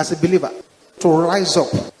 as a believer, to rise up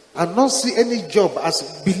and not see any job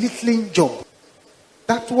as belittling job.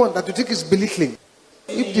 That one that you think is belittling,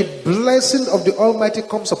 if the blessing of the Almighty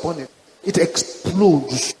comes upon it, it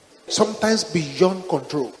explodes, sometimes beyond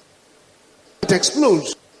control. It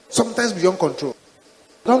explodes, sometimes beyond control.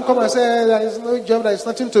 Don't come and say, there is no job, there is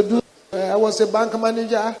nothing to do. I was a bank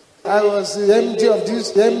manager, I was the MD of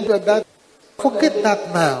this, the MD of that. Forget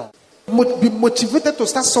that now. Be motivated to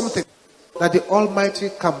start something that the Almighty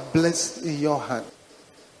can bless in your hand.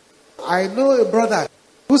 I know a brother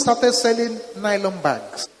who started selling nylon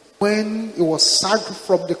bags when he was sacked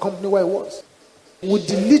from the company where he was. With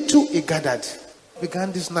the little he gathered,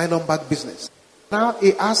 began this nylon bag business. Now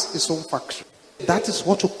he has his own factory. That is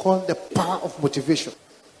what we call the power of motivation.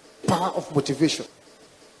 Power of motivation.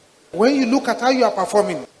 When you look at how you are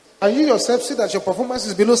performing, and you yourself see that your performance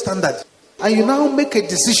is below standard, and you now make a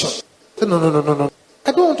decision. Say, no.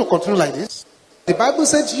 I don't want to continue like this. The Bible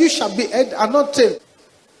says you shall be head and not tail.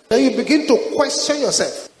 Then you begin to question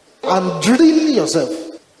yourself and drill yourself.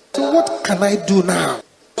 So what can I do now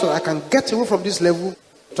so I can get away from this level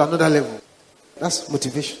to another level? That's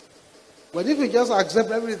motivation. But if you just accept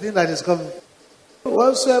everything that is coming,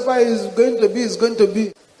 whatsoever is going to be is going to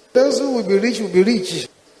be. Those who will be rich will be rich.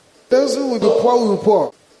 Those who will be poor will be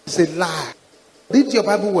poor. It's a lie. Read your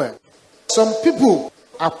Bible well. Some people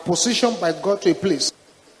are positioned by God to a place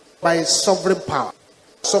by a sovereign power.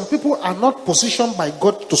 Some people are not positioned by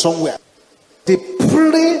God to somewhere. They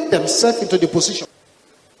pray themselves into the position.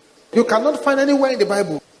 You cannot find anywhere in the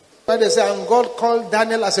Bible where they say, and God called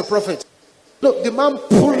Daniel as a prophet. No, the man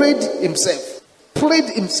prayed himself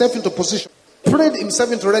into position, prayed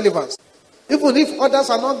himself into relevance. Even if others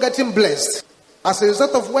are not getting blessed, as a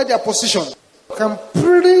result of where they are positioned, you can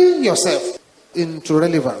pray yourself into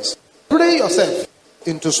relevance. Pray yourself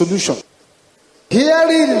into solution.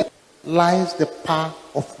 Herein lies the power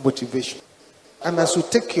of motivation. And as you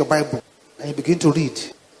take your Bible and you begin to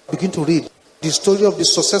read the story of the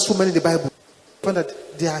successful men in the Bible, you find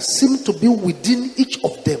that there seems to be within each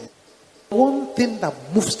of them one thing that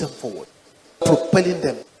moves them forward, propelling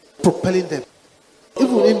them.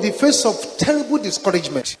 Even in the face of terrible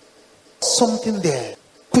discouragement, something there,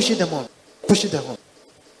 pushing them on.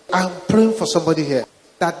 I'm praying for somebody here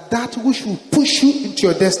that which will push you into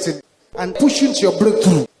your destiny and push you into your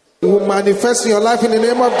breakthrough will manifest in your life in the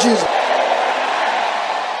name of Jesus.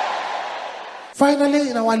 Finally,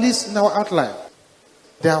 in our list, in our outline,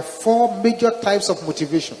 there are 4 major types of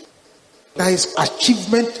motivation. There is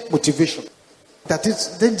achievement motivation. That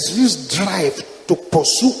is, there is this drive to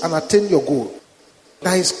pursue and attain your goal.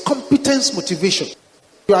 There is competence motivation.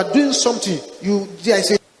 You are doing something, there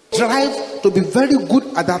is a drive to be very good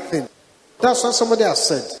at that thing. That's what somebody has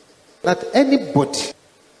said. That anybody,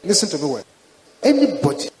 listen to me well,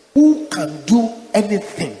 anybody who can do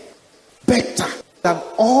anything better than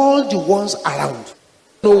all the ones around,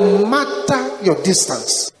 no matter your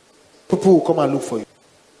distance, people will come and look for you.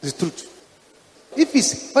 It's the truth. If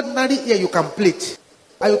it's ordinary here, you can play it.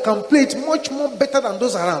 And you can play it much more better than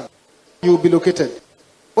those around. You will be located.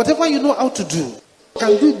 Whatever you know how to do, you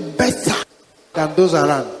can do it better than those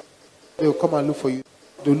around. They will come and look for you.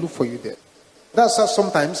 They will look for you there. That's how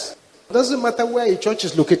sometimes, it doesn't matter where a church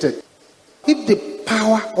is located. If the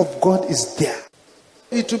power of God is there,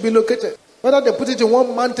 it will be located. Whether they put it in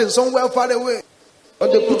one mountain somewhere far away, or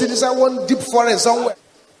they put it inside one deep forest somewhere.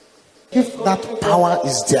 If that power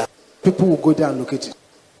is there, people will go there and locate it.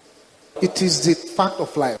 It is the fact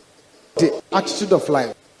of life, the attitude of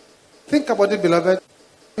life. Think about it, beloved.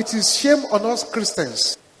 It is shame on us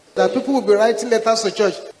Christians that people will be writing letters to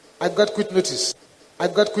church. I got quit notice.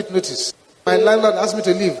 My landlord asked me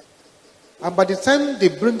to leave. And by the time they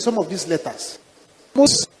bring some of these letters,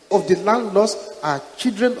 most of the landlords are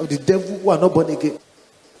children of the devil who are not born again.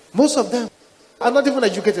 Most of them are not even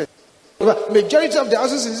educated. Majority of the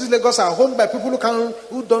houses in this Lagos are owned by people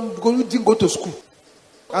who didn't go to school.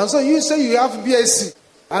 And so you say you have BSc,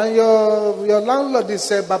 and your landlord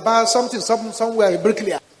is Baba something somewhere in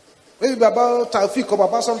Bricklayer. Maybe Baba Taufik or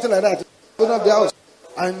Baba something like that. You don't have the house.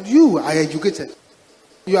 And you are educated.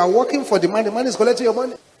 You are working for the man is collecting your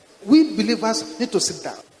money. We believers need to sit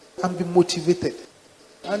down and be motivated.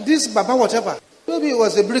 And this Baba whatever, maybe it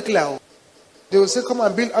was a bricklayer. They will say, come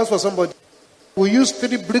and build house for somebody. We use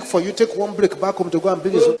 3 bricks for you, take 1 brick back home to go and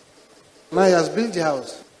build it. Now he has built the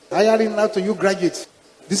house. Hiring now to you graduates.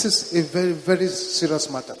 This is a very, very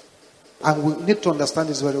serious matter. And we need to understand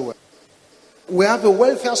this very well. We have a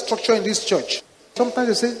welfare structure in this church. Sometimes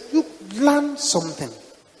they say, you learn something.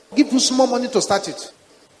 Give you small money to start it.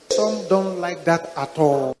 Some don't like that at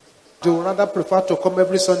all. They would rather prefer to come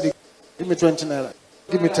every Sunday. Give me 20 naira.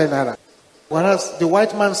 Give me 10 naira. Whereas the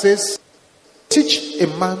white man says, teach a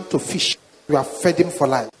man to fish. You have fed him for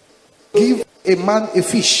life. Give a man a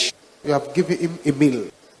fish. You have given him a meal.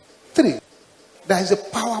 3, there is a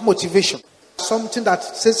power motivation. Something that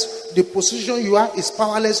says the position you are is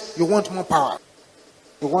powerless. You want more power.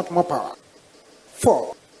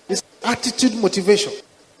 4, is attitude motivation.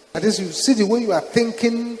 That is, you see the way you are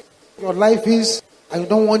thinking your life is, and you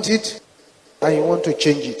don't want it, and you want to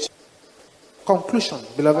change it. Conclusion,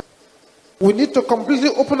 beloved. We need to completely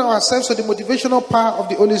open ourselves to the motivational power of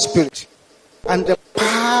the Holy Spirit and the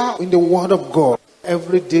power in the Word of God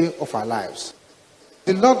every day of our lives.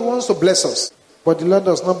 The Lord wants to bless us. But the Lord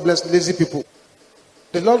does not bless lazy people.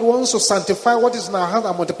 The Lord wants to sanctify what is in our hand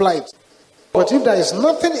and multiply it. But if there is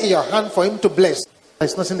nothing in your hand for him to bless, there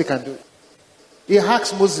is nothing they can do. He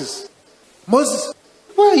asked Moses, Moses,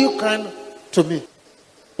 why are you crying to me?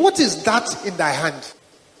 What is that in thy hand?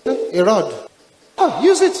 A rod. Oh,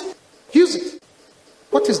 use it. Use it.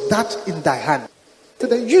 What is that in thy hand? So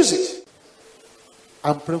then use it.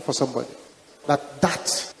 I'm praying for somebody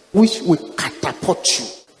that which will catapult you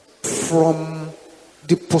from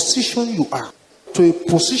the position you are to a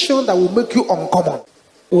position that will make you uncommon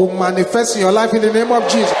will manifest in your life in the name of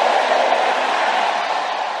Jesus.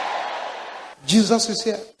 Jesus is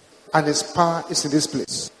here and his power is in this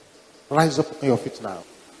place. Rise up on your feet now.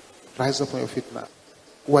 Rise up on your feet now.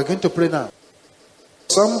 We're going to pray now.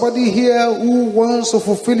 Somebody here who wants to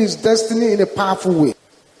fulfill his destiny in a powerful way,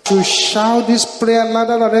 to shout this prayer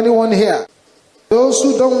louder than anyone here. Those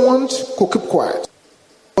who don't want to keep quiet.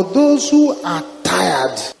 For those who are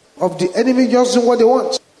tired of the enemy just doing what they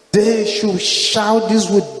want, they should shout this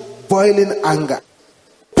with boiling anger.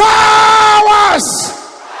 Powers!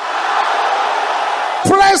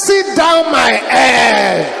 Pressing down my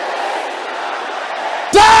head.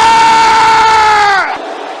 Die!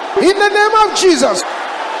 In the name of Jesus.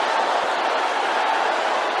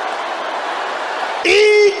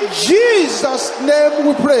 In Jesus' name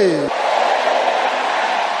we pray.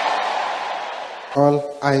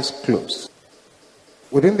 All eyes closed.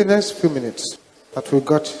 Within the next few minutes that we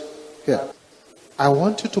got here, I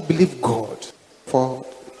want you to believe God for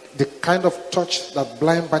the kind of touch that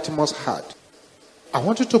blind Bartimaeus had. I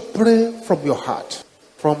want you to pray from your heart,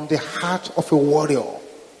 from the heart of a warrior.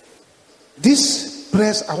 These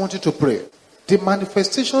prayers I want you to pray. The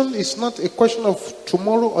manifestation is not a question of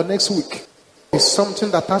tomorrow or next week. It's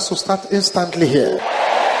something that has to start instantly here.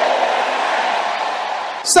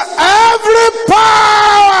 So every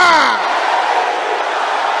power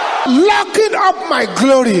locking up my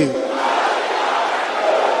glory,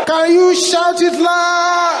 can you shout it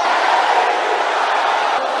loud?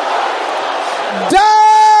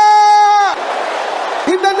 Die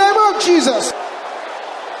in the name of Jesus.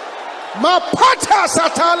 Mapata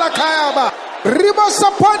satala kayaba riba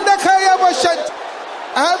saponda kayaba shent.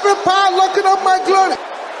 Every power locking up my glory,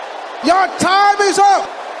 your time is up.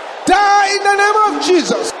 Die in the name of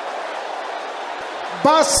Jesus.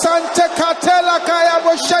 Basante katela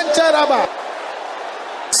kayaba shente raba.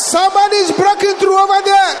 Somebody is breaking through over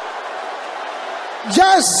there.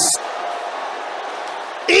 Yes.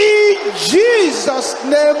 In Jesus'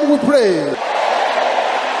 name we pray.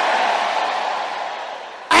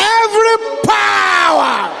 Every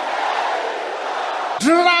power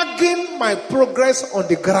dragging my progress on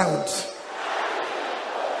the ground,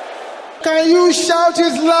 can you shout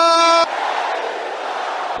it loud?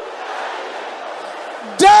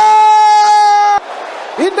 Die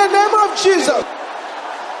in the name of Jesus.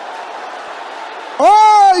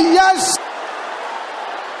 Oh yes,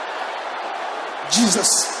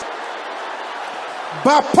 Jesus.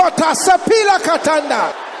 Bapota sapila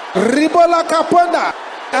katanda ribola kaponda.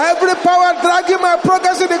 Every power dragging my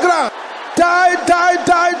progress in the ground, die, die,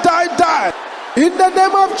 die, die, die. In the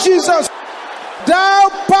name of Jesus. Thou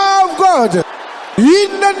power of God.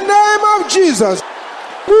 In the name of Jesus.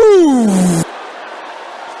 Ooh.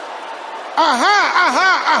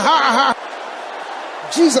 Aha.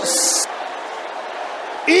 Jesus.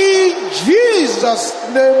 In Jesus'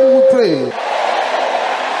 name we pray.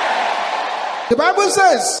 The Bible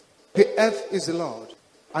says, the earth is the Lord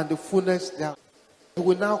and the fullness thereof. He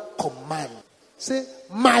will now command. Say,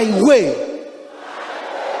 my way.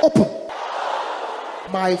 Open.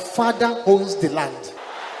 My Father owns the land.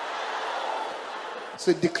 It's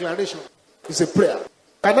a declaration. It's a prayer.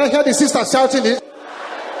 Can I hear the sister shouting it?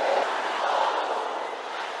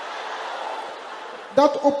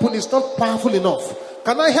 That open is not powerful enough.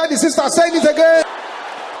 Can I hear the sister saying it again?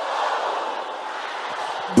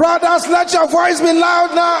 Brothers, let your voice be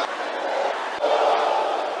loud now.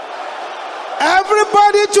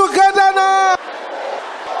 Everybody together now.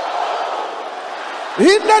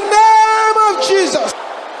 In the name of Jesus.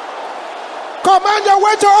 Command your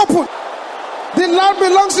way to open. The land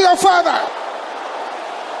belongs to your Father.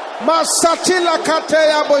 Masatila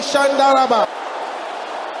kateya boshandaraba.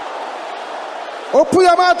 Open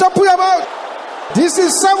your mouth, open your mouth. This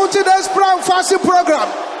is 70 days prayer and fasting program,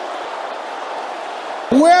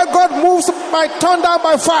 where God moves by thunder,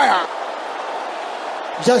 by fire.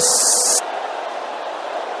 Yes.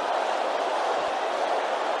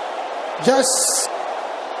 Yes.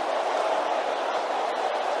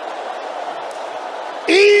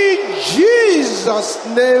 In Jesus'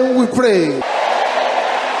 name we pray.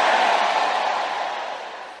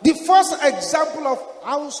 The The first example of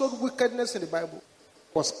household wickedness in the Bible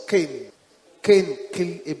was Cain. Cain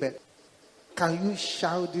killed Abel. Can you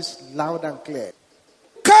shout this loud and clear?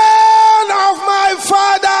 Cain of my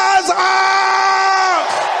father's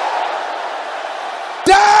house,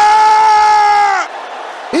 die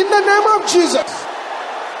in the name of Jesus.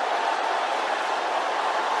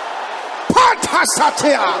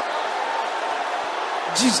 Patasatea.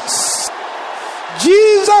 Jesus.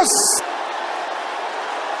 Jesus.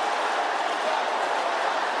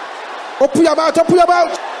 Open your mouth, open your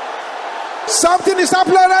mouth. Something is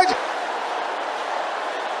happening right.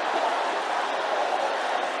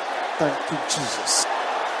 Thank you, Jesus.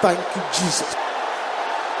 Thank you, Jesus.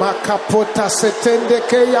 Makapota setende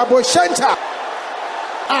ke yaboshenta.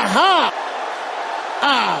 Aha.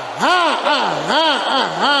 Aha. Aha.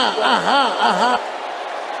 Aha. Aha. Aha.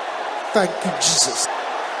 Thank you, Jesus.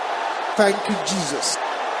 Thank you, Jesus.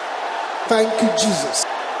 Thank you, Jesus.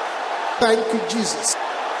 Thank you, Jesus.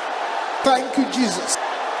 Thank you, Jesus.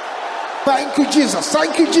 Thank you, Jesus.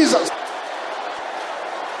 Thank you, Jesus.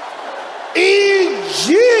 In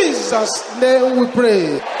Jesus' name we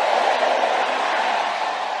pray.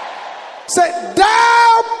 Say,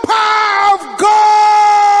 thou power of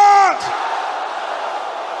God,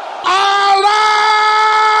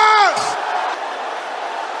 arise,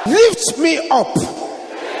 lift me up.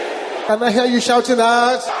 Can I hear you shouting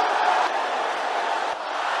that?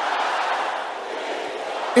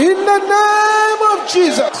 In the name of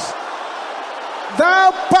Jesus,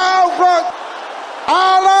 thou power of God,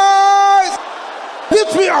 arise,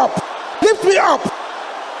 lift me up, lift me up.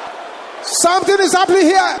 Something is happening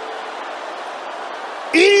here.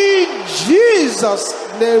 In Jesus'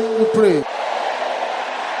 name we pray.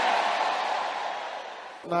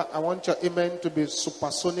 Now I want your amen to be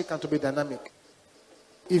supersonic and to be dynamic.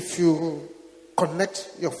 If you connect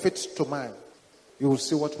your faith to mine, you will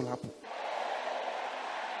see what will happen.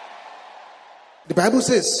 The Bible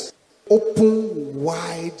says, open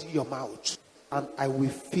wide your mouth and I will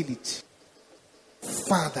fill it.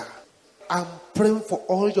 Father, I'm praying for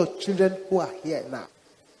all your children who are here now.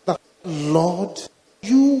 That Lord,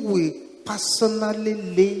 you will personally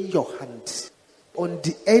lay your hand on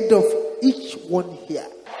the head of each one here.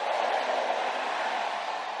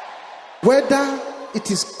 Whether it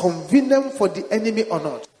is convenient for the enemy or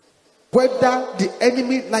not, whether the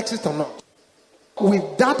enemy likes it or not,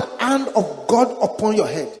 with that hand of God upon your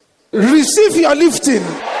head, receive your lifting,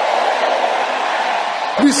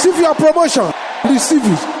 receive your promotion, receive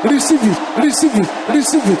it, receive it, receive it,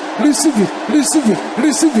 receive it, receive it, receive it,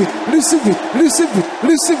 receive it, receive it, receive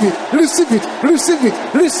it, receive it, receive it, receive it,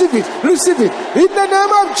 receive it, receive it, in the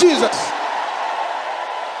name of Jesus.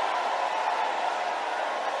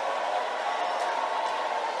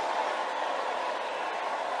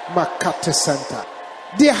 Makate Center.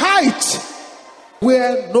 The height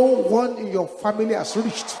where no one in your family has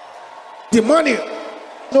reached. The money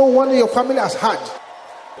no one in your family has had.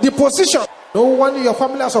 The position no one in your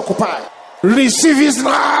family has occupied. Receive it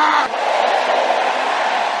now.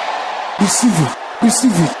 Receive it.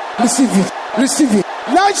 Receive it. Receive it. Receive it.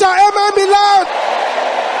 Let your amen be loud.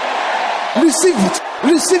 Receive it.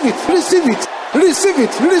 Receive it. Receive it. Receive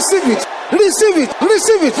it. Receive it. Receive it.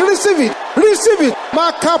 Receive it. Receive it. Receive it.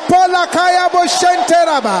 Makapola kaya bo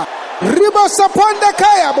shenteraba. Ribo saponde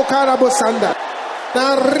kaya bo karabo sanda.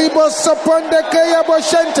 Na ribo saponde kaya bo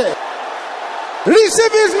shente.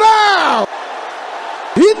 Receive it now.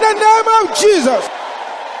 In the name of Jesus.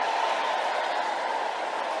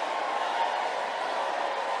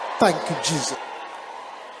 Thank you, Jesus.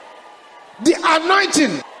 The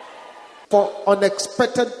anointing for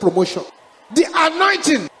unexpected promotion. The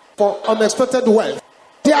anointing for unexpected wealth.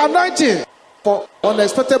 The anointing for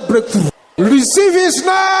unexpected breakthrough. Receive it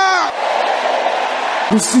now.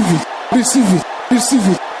 Receive it. Receive it. Receive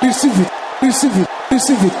it. Receive it. Receive it.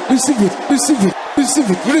 Receive it. Receive it. Receive it.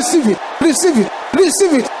 Receive it. Receive it. Receive it.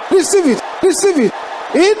 Receive it. Receive it. Receive it.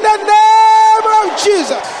 In the name of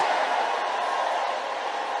Jesus.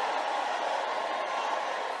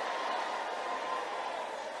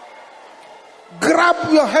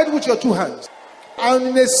 Grab your head with your two hands and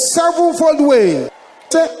in a sevenfold way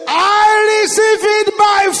say, I receive it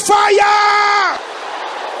by fire.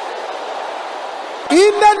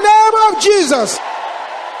 In the name of Jesus.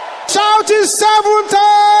 Shout it 7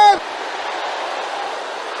 times.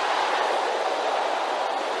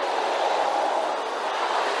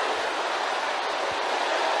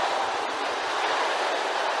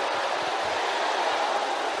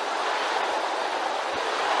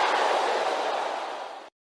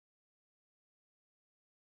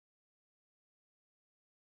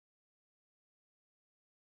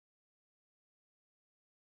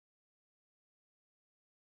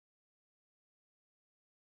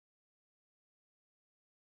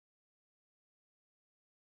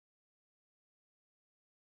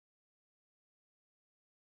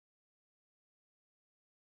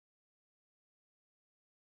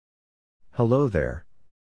 Hello there.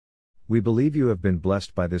 We believe you have been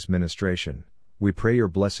blessed by this ministration. We pray your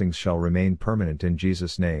blessings shall remain permanent in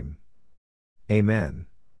Jesus' name. Amen.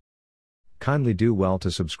 Kindly do well to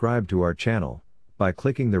subscribe to our channel by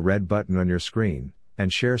clicking the red button on your screen,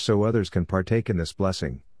 and share so others can partake in this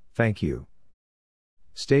blessing. Thank you.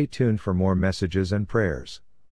 Stay tuned for more messages and prayers.